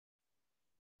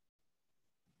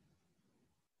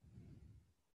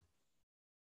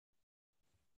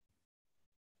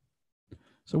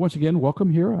So once again,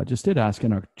 welcome here. I just did ask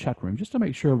in our chat room just to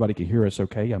make sure everybody can hear us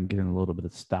okay. I'm getting a little bit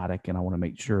of static, and I want to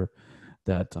make sure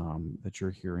that that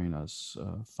you're hearing us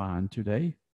fine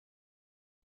today.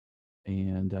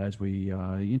 And as we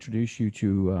introduce you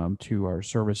to our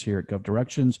service here at Gov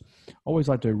Directions, I always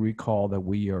like to recall that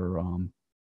we are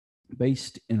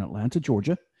based in Atlanta,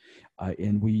 Georgia.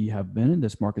 And we have been in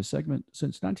this market segment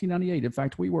since 1998. In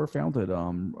fact, we were founded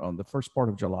on the first part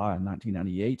of July in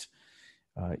 1998.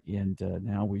 And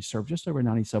now we serve just over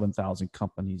 97,000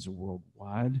 companies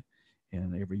worldwide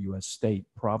in every U.S. state,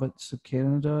 province of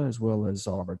Canada, as well as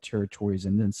all of our territories,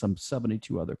 and then some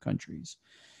 72 other countries.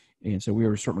 And so we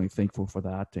are certainly thankful for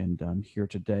that. And I'm here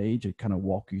today to kind of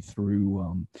walk you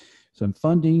through some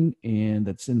funding and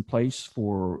that's in place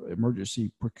for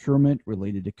emergency procurement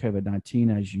related to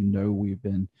COVID-19. As you know, we've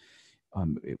been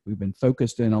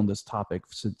focused in on this topic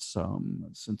since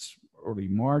early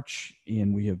March,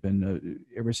 and we have been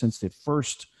ever since the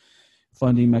first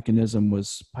funding mechanism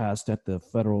was passed at the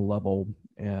federal level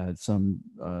at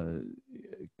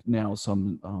now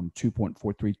some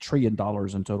 $2.43 trillion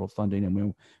in total funding, and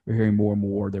we're hearing more and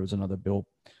more. There was another bill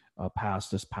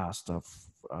passed this past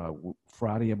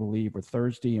Friday, I believe, or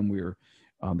Thursday, and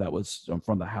that was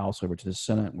from the House over to the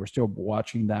Senate. And we're still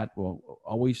watching that. We'll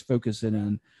always focus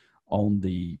in on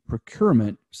the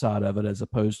procurement side of it as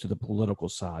opposed to the political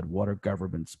side. What are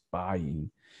governments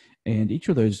buying? And each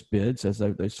of those bids, as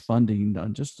those funding,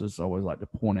 just as I always like to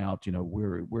point out,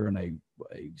 we're in a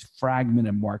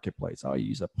fragmented marketplace. I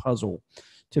use a puzzle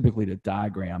typically to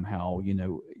diagram how,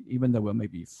 even though it may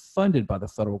be funded by the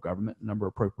federal government, number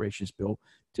appropriations bill,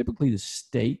 typically the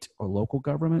state or local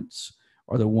governments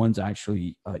are the ones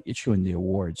actually issuing the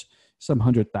awards. Some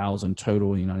 100,000 total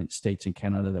in the United States and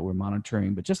Canada that we're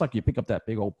monitoring. But just like you pick up that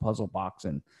big old puzzle box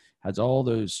and has all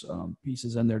those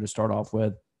pieces in there to start off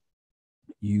with,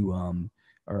 you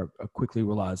quickly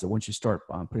realize that once you start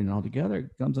putting it all together,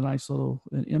 it becomes a nice little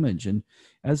image. And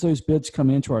as those bids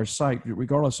come into our site,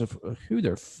 regardless of who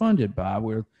they're funded by,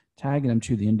 we're tagging them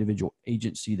to the individual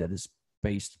agency that is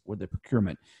based with the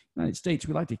procurement. In the United States,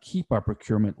 we like to keep our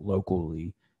procurement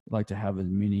locally. We'd like to have as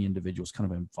many individuals kind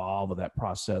of involved with that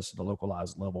process at the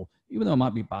localized level. Even though I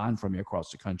might be buying from you across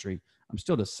the country, I'm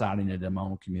still deciding it in my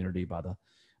own community by the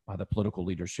political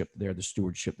leadership there, the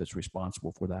stewardship that's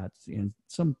responsible for that. And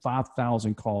some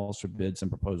 5,000 calls for bids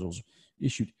and proposals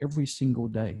issued every single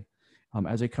day.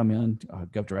 As they come in,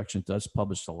 Gov Directions does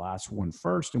publish the last one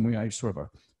first, and we have sort of a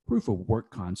proof of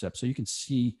work concept. So you can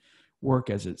see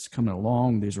work as it's coming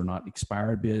along. These are not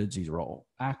expired bids. These are all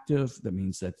active. That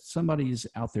means that somebody's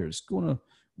out there is going to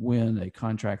win a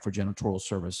contract for janitorial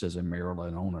services in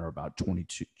Maryland on or about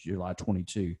July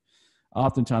 22. I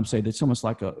oftentimes say that it's almost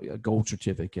like a gold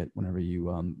certificate whenever you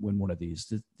win one of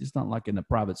these. It's not like in the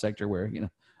private sector where,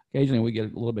 occasionally we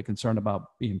get a little bit concerned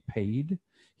about being paid.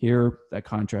 Here, that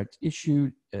contract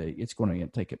issued, it's going to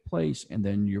take place, and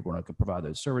then you're going to provide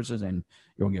those services, and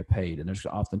you're going to get paid. And there's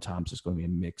oftentimes it's going to be a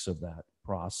mix of that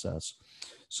process.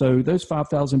 So those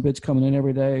 5,000 bids coming in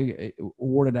every day,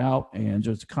 awarded out, and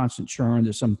just a constant churn.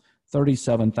 There's some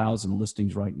 37,000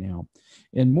 listings right now.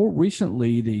 And more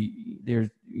recently,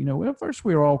 at first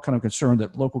we were all kind of concerned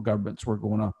that local governments were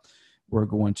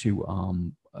going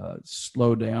to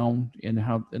slow down in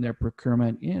their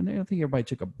procurement. And I think everybody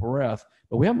took a breath,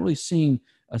 but we haven't really seen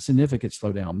a significant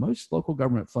slowdown. Most local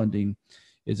government funding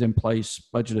is in place,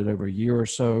 budgeted over a year or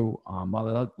so. A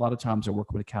lot of times they're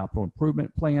working with capital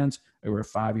improvement plans over a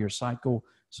 5-year cycle.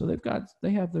 So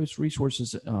they have those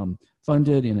resources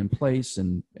funded and in place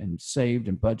and saved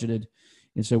and budgeted.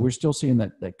 And so we're still seeing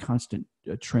that constant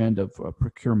trend of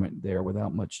procurement there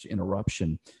without much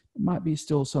interruption. There might be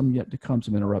still some yet to come,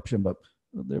 some interruption, but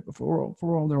for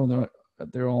all they're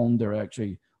they're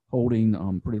actually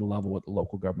holding pretty level at the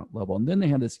local government level. And then they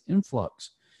had this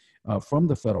influx from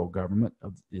the federal government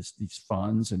of these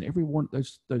funds, and every one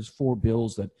those 4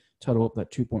 bills that total up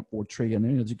that $2.4 trillion.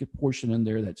 And there's a good portion in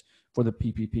there that's for the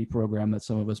PPP program that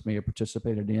some of us may have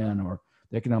participated in, or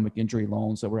the economic injury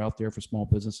loans that were out there for Small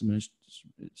Business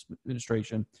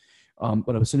Administration.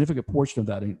 But a significant portion of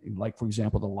that, like for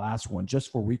example, the last one,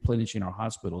 just for replenishing our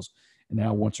hospitals. And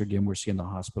now once again, we're seeing the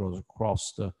hospitals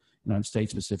across the United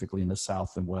States, specifically in the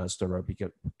South and West, that are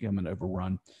becoming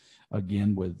overrun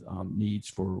again with needs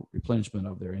for replenishment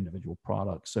of their individual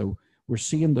products. So we're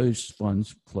seeing those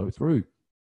funds flow through.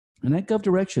 And at Gov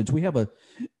Directions, we have a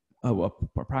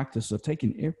practice of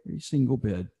taking every single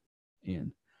bid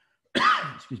in,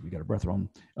 excuse me, got a breath wrong,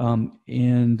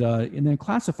 and then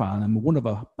classifying them. One of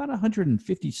about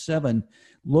 157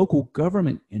 local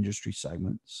government industry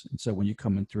segments. And so when you're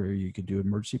coming through, you could do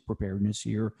emergency preparedness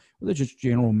here, or there's just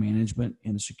general management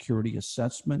and security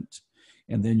assessment.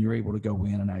 And then you're able to go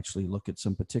in and actually look at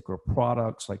some particular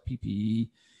products like PPE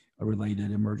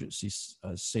related emergency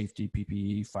safety,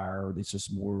 PPE, fire. This is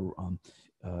more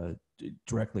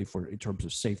directly for in terms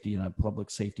of safety in a public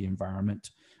safety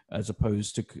environment, as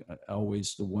opposed to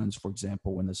always the ones, for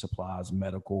example, when the supplies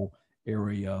medical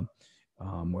area,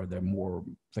 where they're more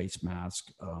face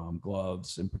mask,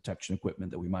 gloves, and protection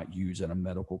equipment that we might use in a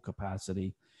medical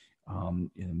capacity.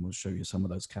 And we'll show you some of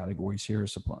those categories here,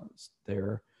 supplies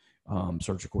there,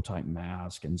 surgical type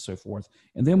mask and so forth.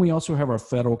 And then we also have our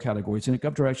federal categories. And at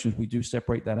GovDirections, we do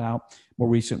separate that out. More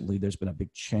recently, there's been a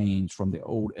big change from the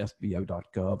old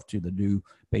FBO.gov to the new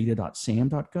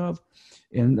beta.sam.gov.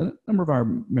 And a number of our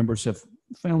members have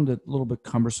found it a little bit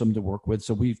cumbersome to work with.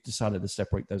 So we've decided to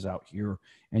separate those out here.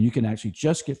 And you can actually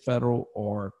just get federal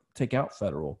or take out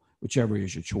federal, whichever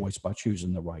is your choice, by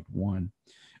choosing the right one.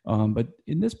 But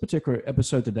in this particular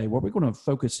episode today, what we're going to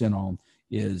focus in on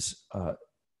is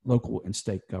local and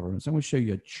state governments. I'm going to show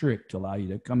you a trick to allow you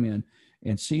to come in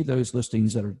and see those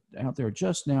listings that are out there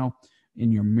just now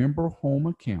in your member home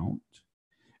account,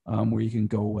 where you can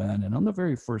go in. And on the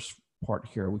very first part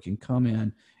here, we can come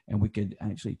in and we could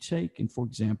actually take, and for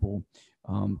example,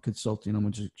 consulting, I'm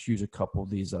going to choose a couple of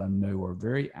these that I know are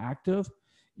very active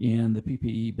in the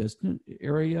PPE business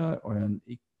area or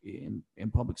in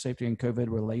public safety and COVID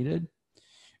related.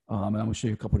 And I'm going to show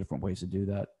you a couple of different ways to do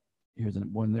that. Here's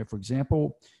one there, for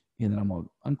example, and then I'm going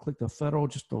to unclick the federal,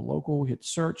 just the local, hit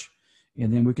search,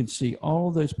 and then we can see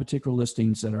all those particular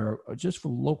listings that are just for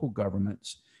local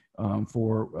governments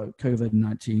for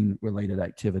COVID-19 related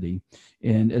activity,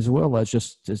 and as well as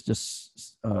just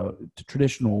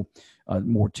traditional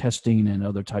more testing and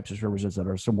other types of services that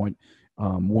are somewhat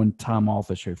one-time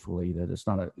office, hopefully, that it's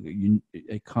not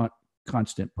a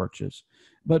constant purchase.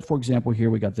 But for example, here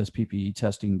we got this PPE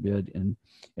testing bid in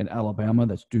Alabama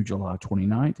that's due July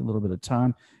 29th, a little bit of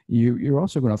time. You're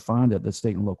also going to find at the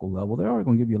state and local level, they are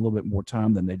going to give you a little bit more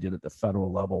time than they did at the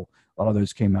federal level. A lot of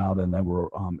those came out and they were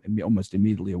almost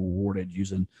immediately awarded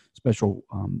using special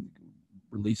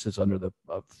releases under the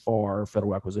FAR,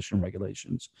 Federal Acquisition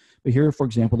Regulations. But here, for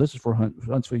example, this is for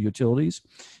Huntsville Utilities,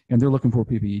 and they're looking for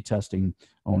PPE testing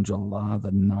on July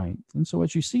the 9th. And so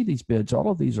as you see these bids, all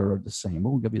of these are the same.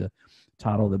 We'll give you the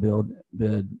title of the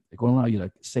bid. It's going to allow you to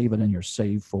save it in your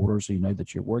save folder so you know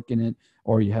that you're working it,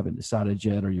 or you haven't decided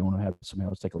yet, or you want to have somebody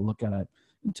else take a look at it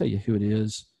and tell you who it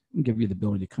is, and give you the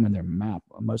ability to come in there and map.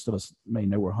 Most of us may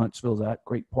know where Huntsville's at,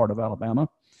 great part of Alabama.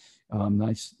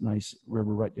 Nice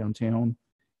river right downtown.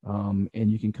 And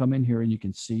you can come in here and you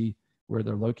can see where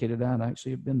they're located at. I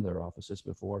actually have been to their offices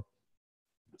before.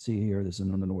 See here, this is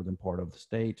in the northern part of the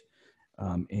state.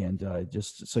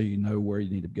 Just so you know where you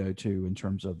need to go to in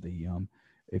terms of the,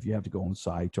 if you have to go on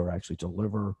site or actually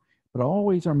deliver. But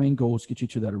always our main goal is to get you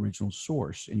to that original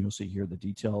source. And you'll see here the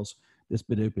details. This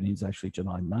bid opening is actually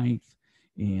July 9th.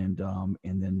 And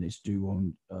then it's due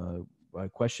on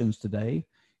questions today.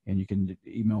 And you can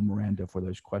email Miranda for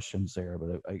those questions there.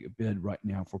 But a bid right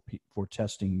now for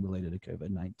testing related to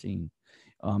COVID-19.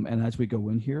 And as we go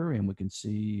in here and we can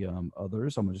see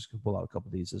others, I'm just going to pull out a couple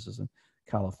of these. This is in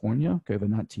California,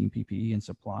 COVID-19 PPE and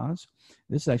supplies.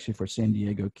 This is actually for San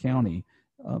Diego County.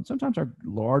 Sometimes our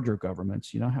larger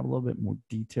governments, have a little bit more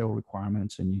detailed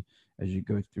requirements. And as you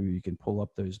go through, you can pull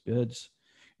up those bids.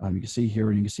 You can see here,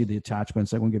 and you can see the attachments.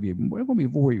 They're going to be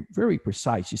very, very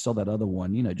precise. You saw that other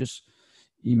one, just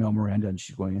email Miranda and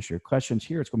she's going to answer your questions.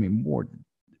 Here it's going to be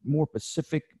more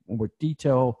specific, more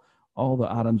detail, all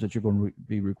the items that you're going to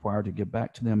be required to get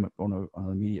back to them on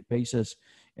an immediate basis,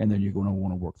 and then you're going to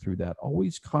want to work through that.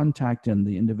 Always contacting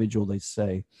the individual, they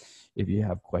say, if you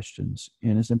have questions.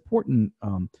 And it's important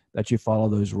that you follow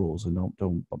those rules and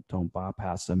don't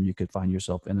bypass them. You could find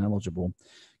yourself ineligible.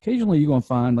 Occasionally you're going to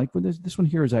find, like with this one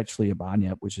here is actually a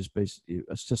BINEP, which is basically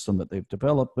a system that they've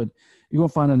developed, but you're going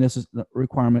to find a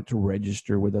requirement to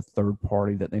register with a third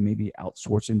party that they may be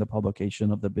outsourcing the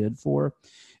publication of the bid for.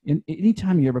 And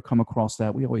anytime you ever come across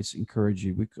that, we always encourage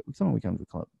you, we kind of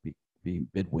call it being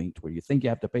bid winked, where you think you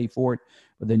have to pay for it,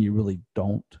 but then you really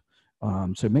don't.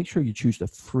 So make sure you choose the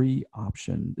free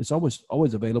option. It's always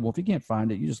available. If you can't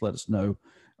find it, you just let us know.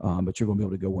 But you're going to be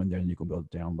able to go in there and you're going to be able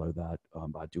to download that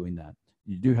by doing that.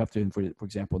 You do have to, for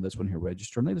example, this one here,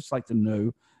 register. And they just like to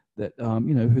know that,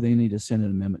 who they need to send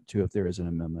an amendment to if there is an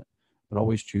amendment. But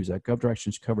always choose that.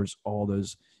 GovDirections covers all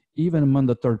those, even among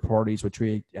the third parties, which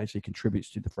actually contributes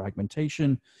to the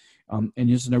fragmentation. And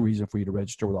there's no reason for you to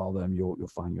register with all of them. You'll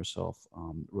find yourself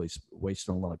really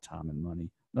wasting a lot of time and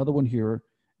money. Another one here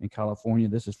in California,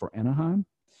 this is for Anaheim.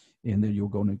 And then you're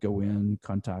going to go in,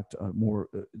 contact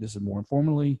this is more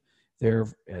informally there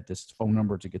at this phone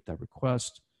number to get that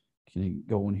request. Can you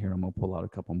go in here? I'm going to pull out a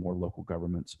couple more local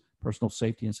governments. Personal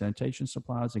safety and sanitation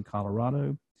supplies in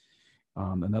Colorado.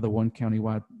 Another one,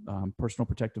 countywide personal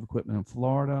protective equipment in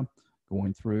Florida.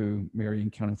 Going through Marion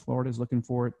County, Florida is looking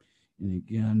for it. And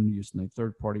again, using a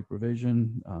third-party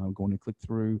provision, going to click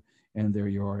through, and there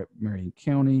you are at Marion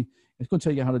County. It's going to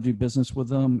tell you how to do business with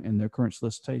them and their current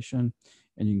solicitation.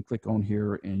 And you can click on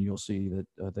here, and you'll see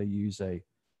that they use a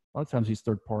lot of times these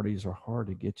third parties are hard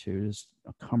to get to. It's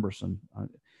cumbersome.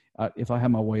 If I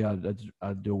had my way,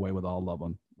 I'd do away with all of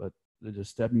them. But they're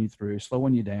just stepping you through,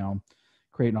 slowing you down,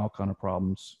 creating all kind of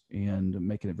problems, and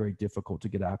making it very difficult to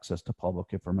get access to public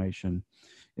information.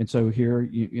 And so here,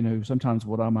 you know, sometimes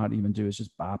what I might even do is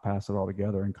just bypass it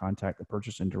altogether and contact the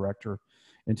purchasing director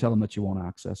and tell them that you want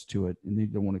access to it, and you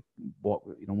don't want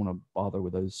to bother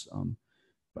with those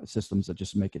systems that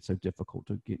just make it so difficult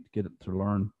to get it to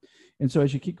learn. And so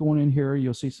as you keep going in here,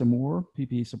 you'll see some more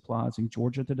PPE supplies in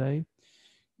Georgia today.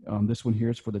 This one here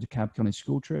is for the DeKalb County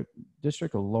School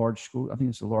District, a large school. I think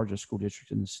it's the largest school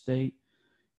district in the state.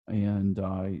 And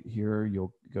here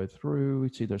you'll go through,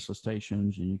 see their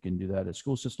solicitations, and you can do that. The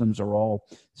school systems are all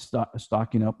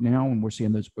stocking up now, and we're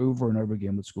seeing those over and over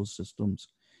again with school systems.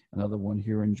 Another one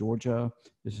here in Georgia.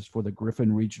 This is for the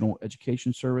Griffin Regional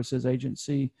Education Services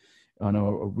Agency. I know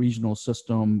a regional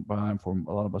system from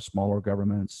a lot of us smaller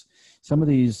governments. Some of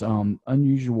these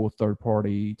unusual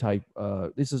third-party type. I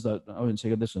wouldn't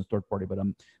say this is third party, but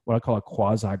what I call a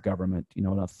quasi-government. You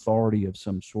know, an authority of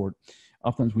some sort.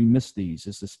 Oftentimes we miss these.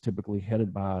 This is typically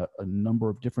headed by a number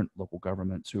of different local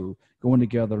governments who are going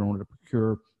together in order to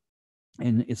procure.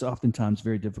 And it's oftentimes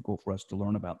very difficult for us to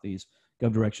learn about these.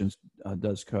 GovDirections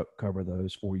does cover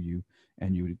those for you,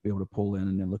 and you would be able to pull in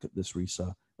and then look at this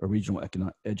RESA, or Regional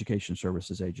Education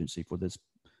Services Agency, for this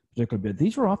particular bid.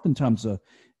 These are oftentimes,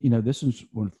 this is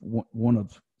one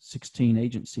of 16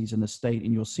 agencies in the state,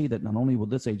 and you'll see that not only will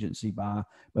this agency buy,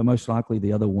 but most likely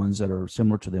the other ones that are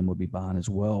similar to them will be buying as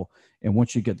well. And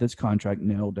once you get this contract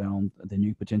nailed down, then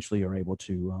you potentially are able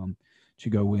to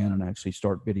go in and actually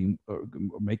start bidding or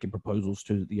making proposals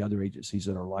to the other agencies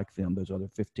that are like them, those other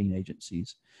 15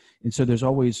 agencies. And so there's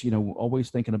always, always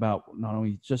thinking about not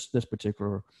only just this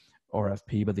particular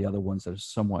RFP, but the other ones that are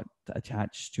somewhat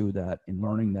attached to that, and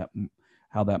learning that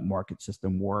how that market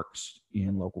system works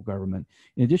in local government.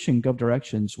 In addition,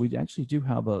 GovDirections, we actually do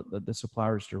have the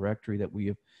suppliers directory that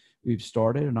we've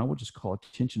started, and I would just call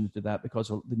attention to that because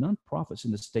the nonprofits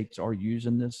in the states are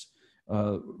using this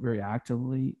very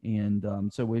actively. And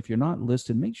so if you're not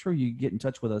listed, make sure you get in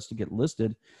touch with us to get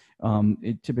listed.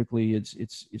 Typically it's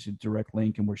a direct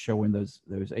link, and we're showing those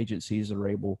agencies that are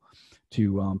able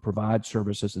to provide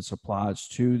services and supplies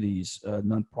to these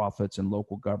nonprofits and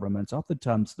local governments.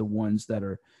 Oftentimes the ones that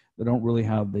don't really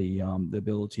have the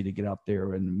ability to get out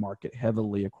there and market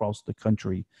heavily across the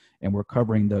country, and we're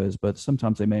covering those. But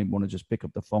sometimes they may want to just pick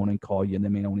up the phone and call you, and they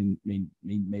may only need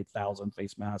 1,000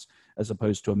 face masks as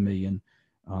opposed to 1 million.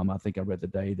 I think I read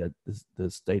today that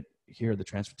the state here, the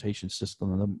transportation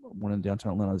system, the one in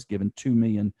downtown Atlanta, is giving 2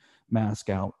 million masks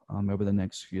out over the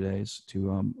next few days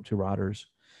to riders.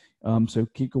 So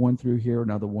keep going through here.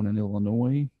 Another one in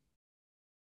Illinois.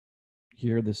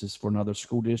 Here, this is for another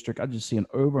school district. I just see it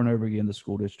over and over again. The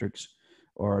school districts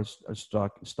are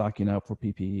stocking up for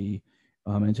PPE,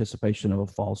 anticipation of a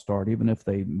fall start. Even if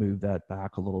they move that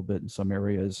back a little bit in some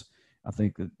areas, I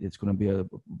think that it's going to be a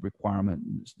requirement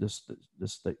this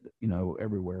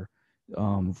everywhere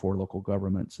for local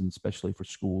governments, and especially for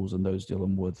schools and those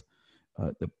dealing with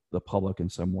the public in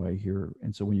some way here.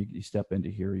 And so when you step into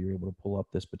here, you're able to pull up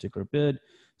this particular bid,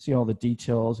 see all the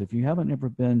details. If you haven't ever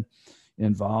been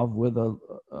involved with an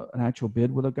actual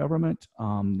bid with a government,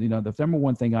 the number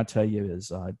one thing I tell you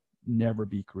is never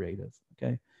be creative.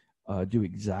 Okay, do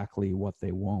exactly what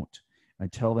they want,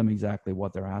 and tell them exactly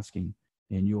what they're asking,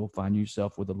 and you'll find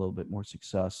yourself with a little bit more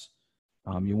success.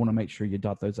 You want to make sure you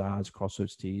dot those I's, cross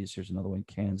those T's. Here's another one,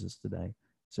 Kansas today.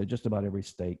 So just about every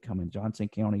state coming. Johnson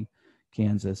County,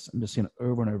 Kansas. I'm just seeing it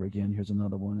over and over again. Here's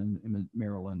another one in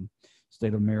Maryland,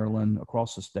 state of Maryland,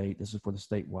 across the state. This is for the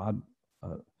statewide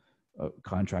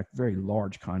contract, very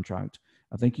large contract.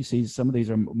 I think you see some of these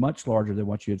are much larger than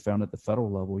what you had found at the federal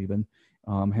level, even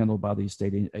handled by these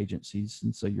state agencies.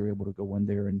 And so you're able to go in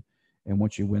there, and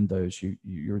once you win those,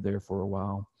 you're there for a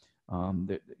while.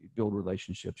 Build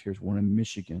relationships. Here's one in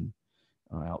Michigan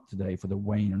out today for the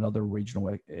Wayne, another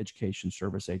regional education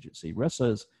service agency.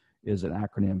 RESA is an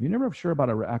acronym. If you're never sure about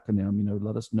an acronym,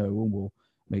 let us know, and we'll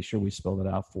make sure we spell it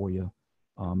out for you.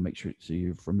 Make sure so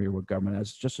you're familiar with government.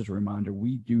 Just as a reminder,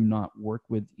 we do not work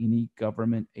with any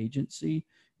government agency.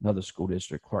 Another school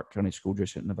district, Clark County School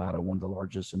District, Nevada, one of the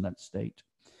largest in that state.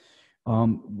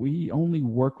 We only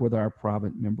work with our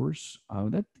private members.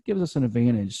 That gives us an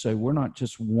advantage. So we're not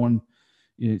just one.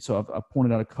 So I've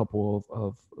pointed out a couple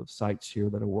of sites here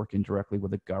that are working directly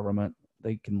with the government.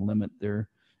 They can limit their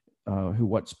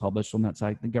what's published on that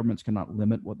site. The governments cannot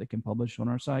limit what they can publish on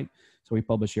our site. So we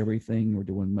publish everything. We're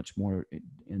doing much more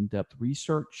in-depth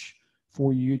research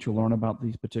for you to learn about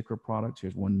these particular products.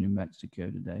 Here's one, New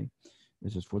Mexico today.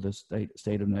 This is for the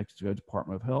state of New Mexico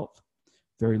Department of Health.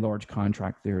 Very large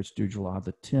contract there. It's due July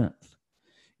the 10th.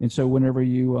 And so whenever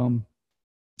you,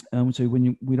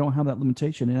 we don't have that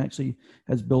limitation, it actually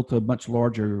has built a much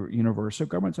larger universe. So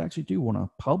governments actually do want to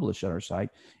publish at our site.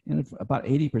 And if about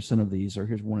 80% of these are,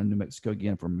 here's one in New Mexico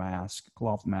again for mask,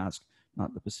 cloth mask,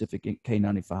 not the Pacific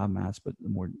K95 mask, but the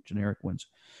more generic ones.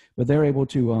 But they're able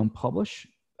to publish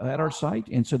at our site.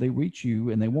 And so they reach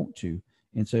you and they want to.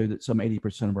 And so that some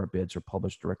 80% of our bids are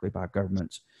published directly by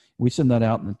governments. We send that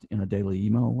out in a daily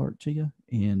email alert to you,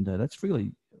 and that's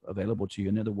freely available to you.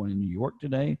 Another one in New York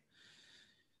today.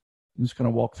 I'm just going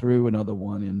to walk through another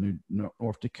one in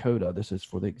North Dakota. This is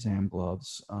for the exam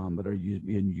gloves that are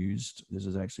being used. This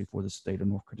is actually for the state of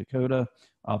North Dakota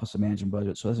Office of Management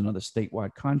Budget. So that's another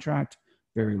statewide contract,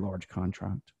 very large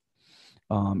contract.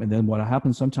 And then what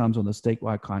happens sometimes on the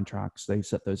statewide contracts, they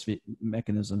set those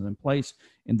mechanisms in place,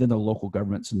 and then the local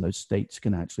governments in those states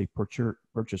can actually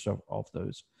purchase off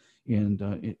those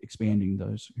and expanding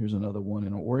those. Here's another one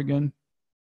in Oregon,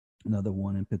 another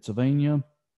one in Pennsylvania,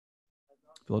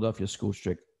 Philadelphia School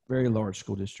District, very large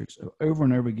school districts. Over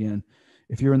and over again,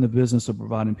 if you're in the business of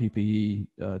providing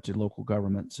PPE to local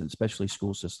governments, and especially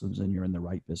school systems, then you're in the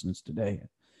right business today,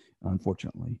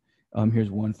 unfortunately.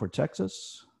 Here's one for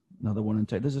Texas. Another one in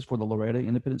Texas. This is for the Loretta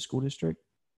Independent School District.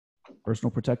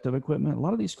 Personal protective equipment. A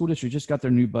lot of these school districts just got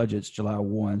their new budgets July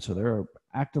 1, so they're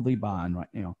actively buying right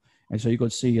now. And so you're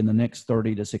going to see in the next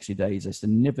 30 to 60 days a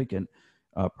significant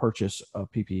purchase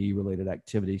of PPE-related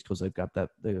activities because they've got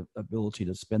the ability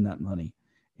to spend that money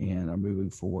and are moving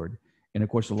forward. And, of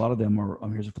course, a lot of them are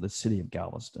here's for the city of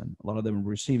Galveston. A lot of them are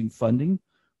receiving funding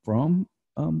from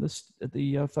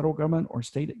the federal government or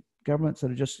state governments that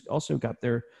have just also got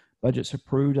their budgets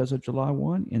approved as of July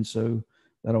 1. And so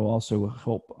that'll also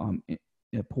help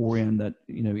pour in that,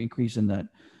 increase in that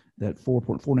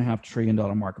 $4.5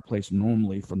 trillion marketplace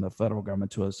normally from the federal government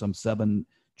to some $7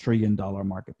 trillion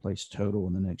marketplace total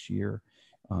in the next year.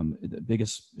 The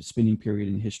biggest spending period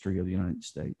in history of the United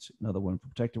States. Another one for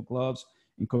protective gloves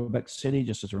in Quebec City.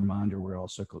 Just as a reminder, we're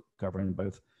also covering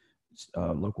both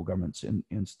local governments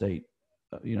and state,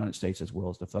 United States as well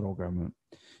as the federal government.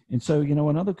 And so,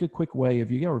 another good quick way,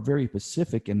 if you are very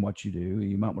specific in what you do,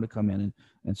 you might want to come in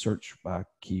and search by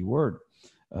keyword.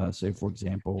 Say, for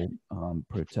example,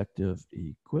 protective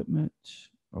equipment,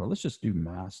 or let's just do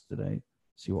masks today,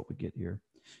 see what we get here.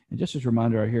 And just as a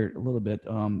reminder, I hear a little bit,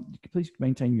 please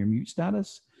maintain your mute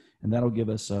status, and that'll give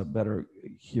us a better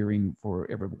hearing for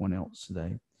everyone else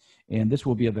today. And this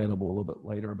will be available a little bit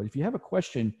later. But if you have a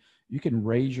question, you can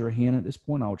raise your hand at this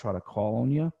point. I'll try to call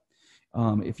on you.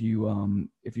 If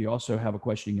you also have a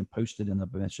question, you can post it in the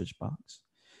message box.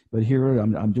 But here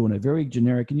I'm doing a very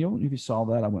generic, and you don't know if you saw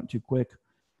that, I went too quick,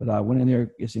 but I went in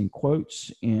there, it's in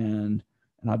quotes, and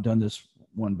I've done this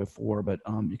one before, but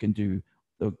you can do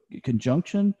the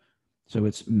conjunction. So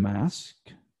it's mask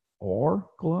or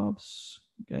gloves,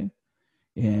 okay?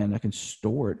 And I can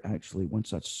store it actually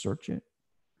once I search it.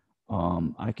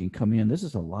 I can come in, this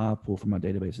is a live pull from my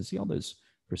database and see all those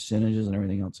percentages and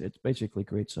everything else. It basically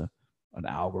creates an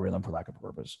algorithm, for lack of a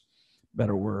purpose,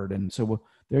 better word. And so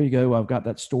there you go. I've got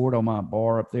that stored on my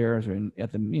bar up there. So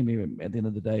at the end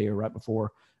of the day or right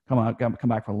before, come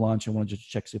back for lunch. I want to just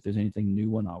check see if there's anything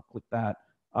new, and I'll click that,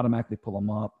 automatically pull them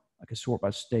up. I can sort by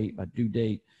state, by due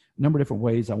date, a number of different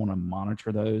ways I want to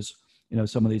monitor those.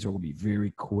 Some of these are going to be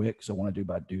very quick, so I want to do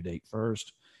by due date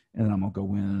first. And then I'm going to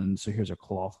go in. So here's a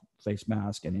cloth face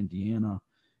mask in Indiana.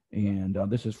 And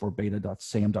this is for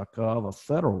beta.sam.gov, a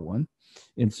federal one.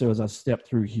 And so as I step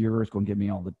through here, it's going to give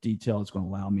me all the detail. It's going to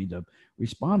allow me to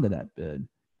respond to that bid.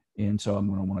 And so I'm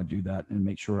going to want to do that and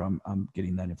make sure I'm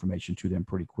getting that information to them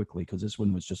pretty quickly, because this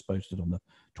one was just posted on the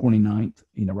 29th,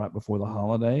 right before the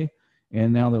holiday.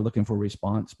 And now they're looking for a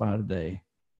response by today.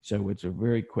 So it's a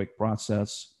very quick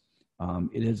process.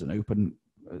 It is an open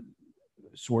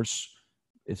source.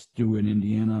 It's due in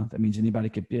Indiana. That means anybody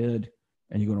could bid,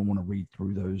 and you're going to want to read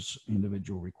through those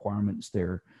individual requirements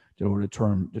there in order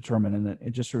to determine.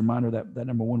 And just a reminder that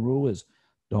number one rule is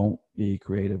don't be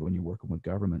creative when you're working with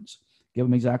governments. Give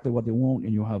them exactly what they want,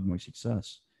 and you'll have more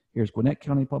success. Here's Gwinnett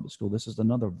County Public School. This is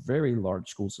another very large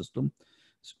school system.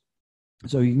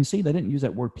 So you can see they didn't use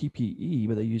that word PPE,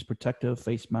 but they use protective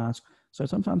face mask. So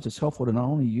sometimes it's helpful to not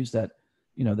only use that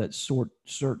that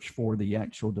search for the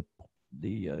actual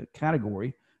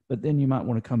category, but then you might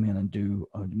want to come in and do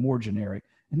more generic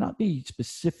and not be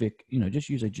specific. Just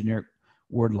use a generic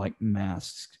word like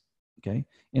masks. Okay,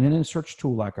 and in a search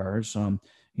tool like ours,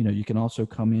 you can also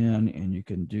come in and you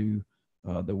can do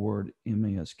the word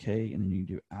mask, and then you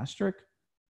can do asterisk.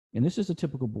 And this is a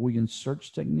typical Boolean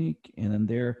search technique. And then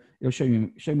there, it'll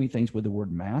show me things with the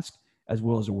word mask as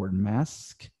well as the word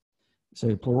mask,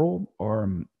 so plural, or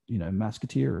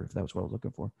masketeer, if that was what I was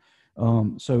looking for.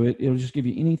 So it'll just give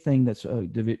you anything that's a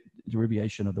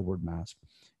derivation of the word mask,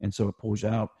 and so it pulls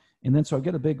out. And then so I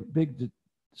get a big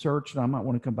search, and I might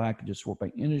want to come back and just sort by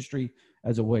industry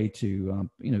as a way to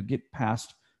get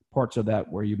past parts of that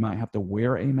where you might have to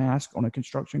wear a mask on a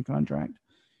construction contract,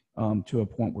 to a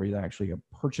point where you're actually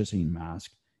purchasing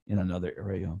mask in another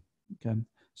area. Okay,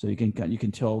 so you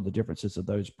can tell the differences of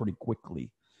those pretty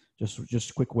quickly.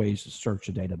 Just quick ways to search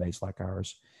a database like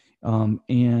ours.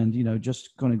 And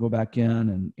just going to go back in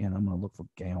and I'm going to look for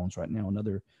gowns right now.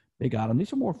 Another big item.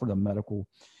 These are more for the medical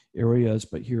areas,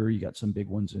 but here you got some big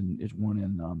ones, and there's one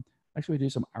in actually we do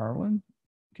some Ireland.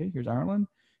 Okay, here's Ireland.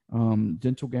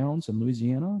 Dental gowns in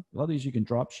Louisiana. A lot of these you can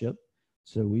drop ship,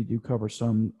 so we do cover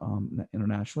some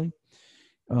internationally.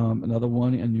 Another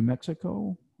one in New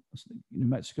Mexico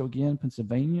again,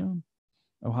 Pennsylvania,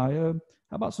 Ohio.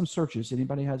 How about some searches?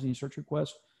 Anybody has any search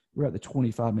requests? We're at the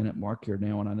 25-minute mark here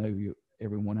now, and I know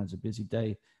everyone has a busy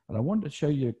day, but I wanted to show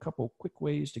you a couple quick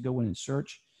ways to go in and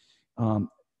search.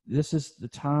 This is the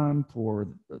time for,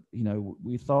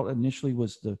 we thought initially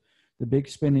was the big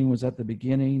spending was at the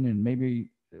beginning, and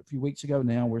maybe a few weeks ago.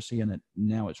 Now we're seeing it.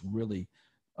 Now it's really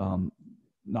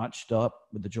notched up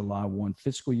with the July 1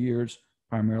 fiscal years.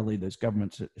 Primarily, those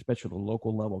governments, especially at the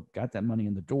local level, got that money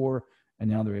in the door, and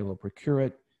now they're able to procure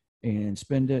it and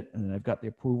spend it, and they've got the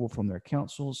approval from their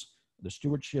councils, the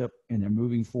stewardship, and they're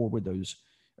moving forward with those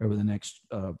over the next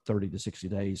 30 to 60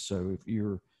 days. So if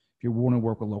you want to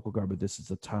work with local government, this is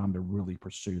the time to really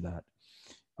pursue that.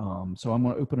 So I'm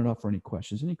going to open it up for any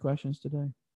questions. Any questions today?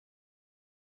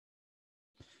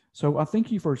 So I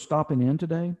thank you for stopping in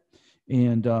today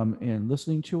and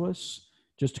listening to us,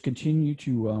 just to continue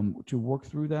to work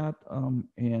through that.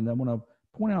 And I want to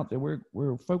point out that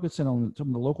we're focusing on some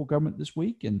of the local government this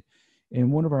week, and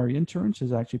one of our interns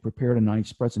has actually prepared a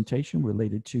nice presentation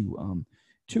related to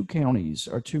two counties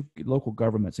or two local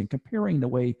governments and comparing the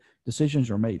way decisions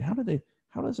are made. How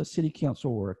does a city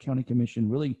council or a county commission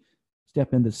really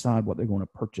step in to decide what they're going to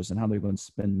purchase and how they're going to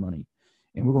spend money?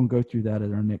 And we're going to go through that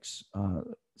at our next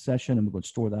session, and we're going to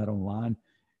store that online.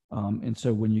 And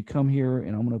so when you come here,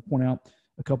 and I'm going to point out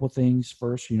a couple of things.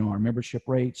 First, our membership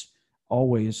rates. I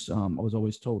was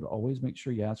always told, always make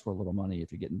sure you ask for a little money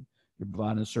if you're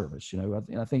providing a service.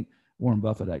 I think Warren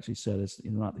Buffett actually said it's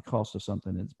not the cost of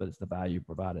something, but it's the value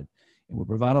provided, and we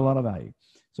provide a lot of value.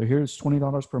 So here's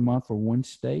 $20 per month for one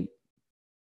state.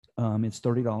 It's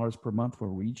 $30 per month for a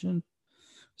region,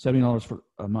 $70 for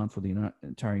a month for the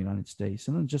entire United States.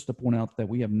 And then just to point out that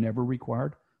we have never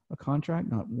required a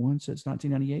contract, not once since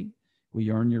 1998. We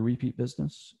earn your repeat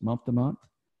business month to month.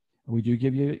 We do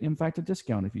give you, in fact, a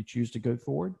discount if you choose to go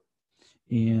forward.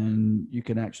 And you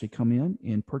can actually come in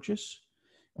and purchase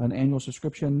an annual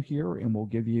subscription here, and we'll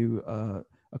give you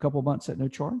a couple of months at no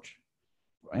charge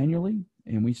annually.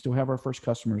 And we still have our first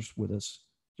customers with us.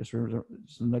 Just a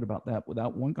note about that,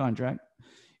 without one contract.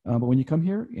 But when you come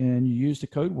here and you use the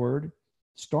code word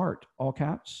START, all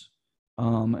caps,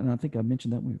 and I think I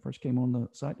mentioned that when we first came on the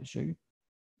site to show you,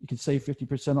 you can save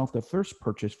 50% off the first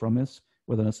purchase from us,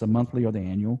 whether it's the monthly or the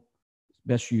annual.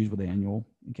 Best used with the annual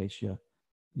in case you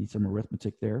need some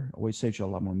arithmetic there. Always saves you a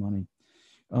lot more money.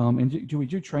 And do we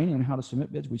do training on how to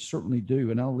submit bids? We certainly do.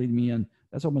 And that'll lead me in.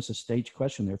 That's almost a stage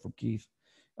question there from Keith.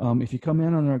 If you come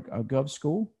in on our Gov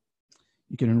School,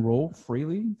 you can enroll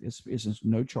freely. It's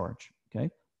no charge. Okay.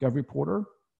 Gov Reporter,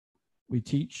 we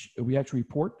actually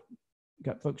report.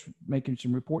 Got folks making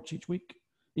some reports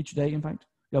each day, in fact.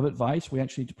 Gov Advice, we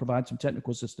actually provide some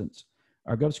technical assistance.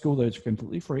 Our Gov School, though, is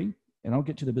completely free, and I'll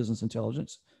get to the business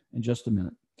intelligence in just a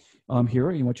minute.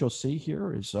 Here, and what you'll see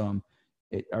here is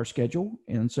our schedule.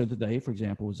 And so today, for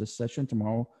example, is this session.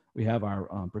 Tomorrow, we have our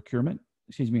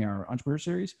our entrepreneur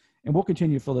series, and we'll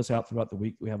continue to fill this out throughout the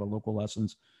week. We have a local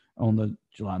lessons on the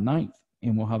July 9th,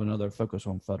 and we'll have another focus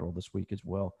on federal this week as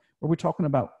well, where we're talking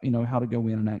about, how to go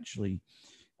in and actually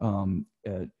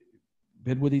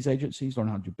bid with these agencies, learn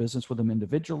how to do business with them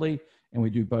individually, and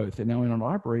we do both. And now in our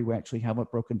library, we actually have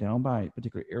it broken down by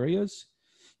particular areas.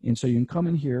 And so you can come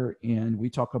in here and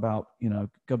we talk about,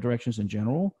 Gov Directions in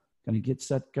general, kind of get,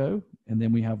 set, go. And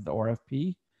then we have the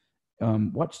RFP.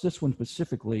 Watch this one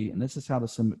specifically, and this is how to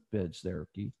submit bids there,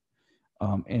 Keith.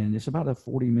 And it's about a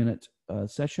 40-minute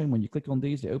session. When you click on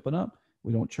these, they open up.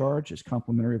 We don't charge. It's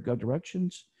complimentary of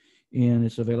GovDirections, and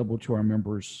it's available to our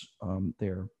members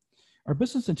there. Our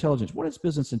business intelligence. What is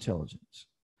business intelligence?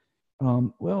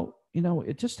 Well,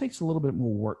 it just takes a little bit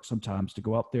more work sometimes to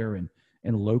go out there and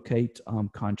locate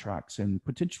contracts and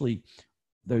potentially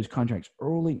those contracts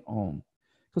early on.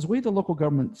 Because the way the local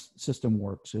government system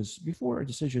works is before a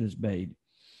decision is made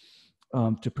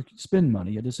to spend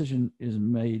money, a decision is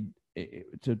made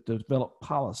to develop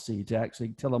policy, to actually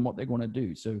tell them what they're going to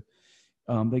do. So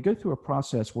they go through a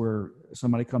process where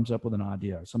somebody comes up with an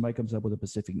idea, somebody comes up with a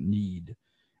specific need.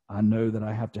 I know that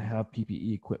I have to have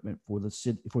PPE equipment for the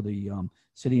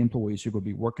city employees who are going to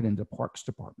be working in the Parks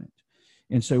Department.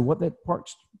 And so what that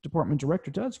Parks Department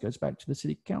director does goes back to the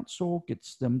city council,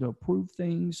 gets them to approve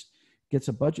things, gets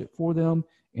a budget for them,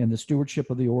 and the stewardship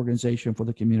of the organization for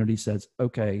the community says,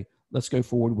 okay, let's go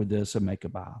forward with this and make a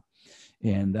buy.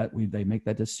 And they make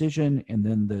that decision, and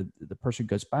then the person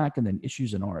goes back and then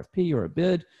issues an RFP or a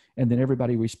bid, and then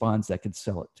everybody responds that can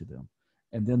sell it to them.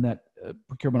 And then that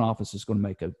procurement office is going to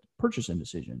make a purchasing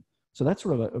decision. So that's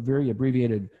sort of a very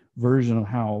abbreviated version of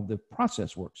how the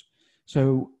process works.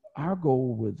 So our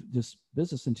goal with this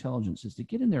business intelligence is to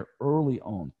get in there early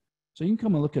on. So you can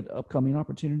come and look at upcoming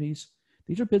opportunities.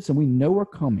 These are bids that we know are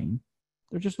coming.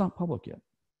 They're just not public yet.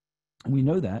 And we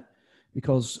know that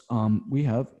because we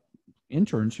have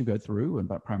interns who go through, and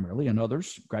primarily, and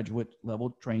others, graduate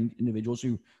level trained individuals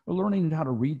who are learning how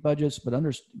to read budgets, but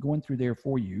going through there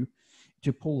for you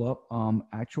to pull up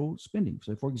actual spending.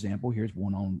 So for example, here's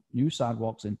one on new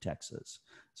sidewalks in Texas.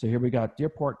 So here we got Deer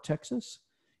Park, Texas,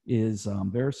 is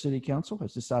their city council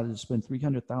has decided to spend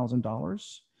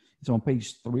 $300,000. It's on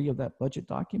page 3 of that budget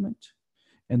document.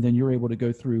 And then you're able to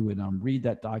go through and read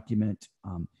that document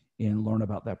and learn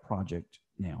about that project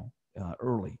now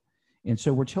early. And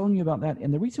so we're telling you about that.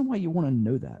 And the reason why you want to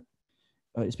know that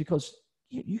is because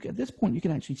at this point, you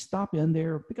can actually stop in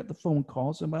there, pick up the phone,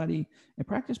 call somebody, and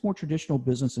practice more traditional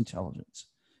business intelligence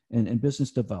and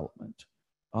business development.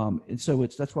 And so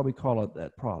that's why we call it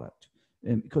that product.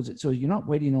 And so you're not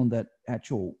waiting on that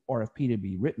actual RFP to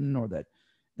be written or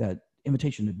that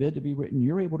invitation to bid to be written.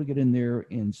 You're able to get in there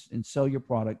and sell your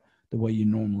product the way you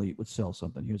normally would sell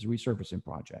something. Here's a resurfacing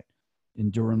project in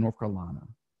Durham, North Carolina.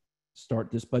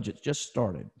 This budget just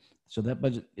started. So that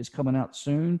budget is coming out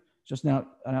soon. Just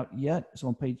not out yet. It's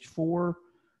on page 4.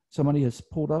 Somebody has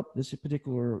pulled up this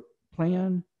particular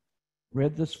plan,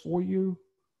 read this for you.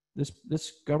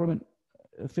 This government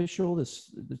official, this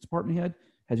department head,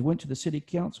 has went to the city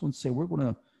council and said,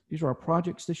 these are our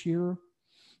projects this year.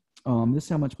 This is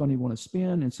how much money we want to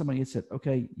spend. And somebody has said,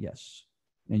 okay, yes.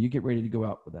 And you get ready to go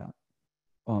out with that.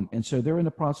 And so they're in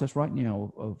the process right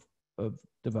now of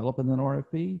developing an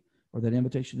RFP or that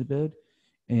invitation to bid.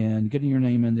 And getting your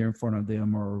name in there in front of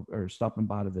them or stopping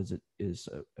by to visit is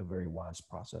a very wise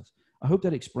process. I hope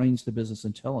that explains the business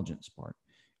intelligence part.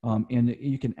 And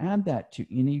you can add that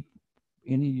to any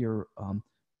of your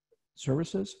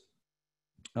services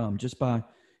just by,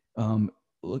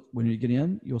 look, when you get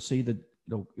in, you'll see that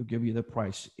it'll give you the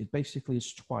price. It basically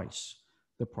is twice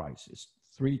the price. It's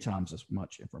 3 times as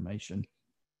much information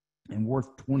and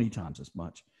worth 20 times as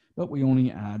much. But we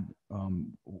only add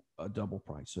a double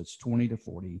price. So it's 20 to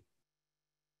 40,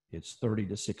 it's 30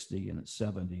 to 60, and it's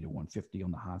 70 to 150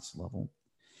 on the highest level.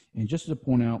 And just to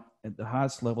point out, at the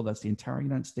highest level, that's the entire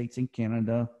United States and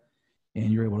Canada.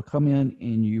 And you're able to come in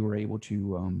and you are able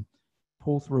to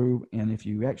pull through. And if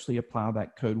you actually apply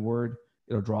that code word,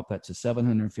 it'll drop that to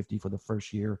 $750 for the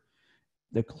first year.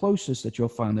 The closest that you'll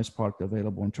find this product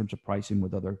available in terms of pricing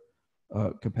with other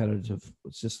competitive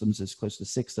systems is close to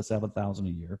 $6,000 to $7,000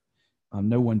 a year.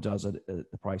 No one does it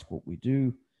at the price point we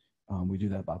do. We do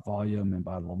that by volume and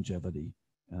by longevity,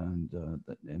 and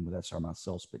that's my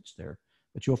sales pitch there.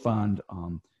 But you'll find,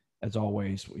 as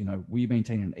always, we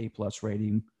maintain an A+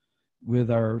 rating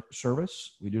with our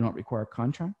service. We do not require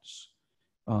contracts,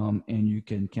 and you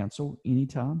can cancel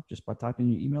anytime just by typing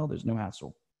your email. There's no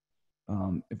hassle.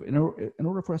 In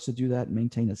order for us to do that and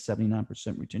maintain a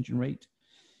 79% retention rate,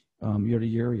 year to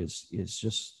year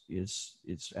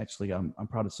it's actually, I'm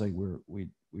proud to say we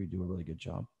do a really good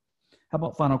job. How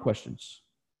about final questions?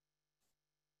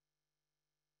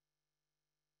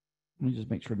 Let me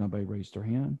just make sure nobody raised their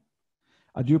hand.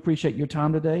 I do appreciate your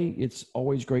time today. It's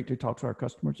always great to talk to our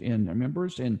customers and our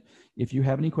members. And if you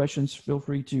have any questions, feel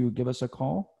free to give us a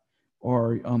call.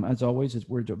 Or as always,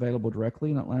 we're available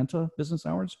directly in Atlanta business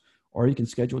hours, or you can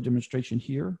schedule a demonstration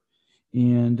here.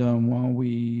 And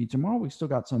tomorrow we still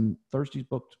got some Thursdays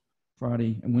booked,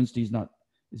 Friday, and Wednesdays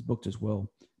is booked as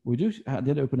well. We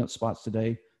did open up spots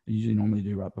today. I usually normally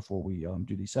do right before we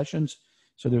do these sessions.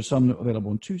 So there's some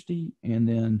available on Tuesday and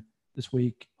then this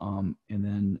week, and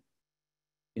then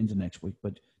into next week.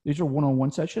 But these are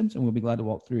one-on-one sessions, and we'll be glad to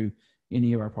walk through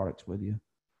any of our products with you.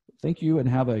 Thank you, and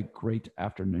have a great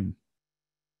afternoon.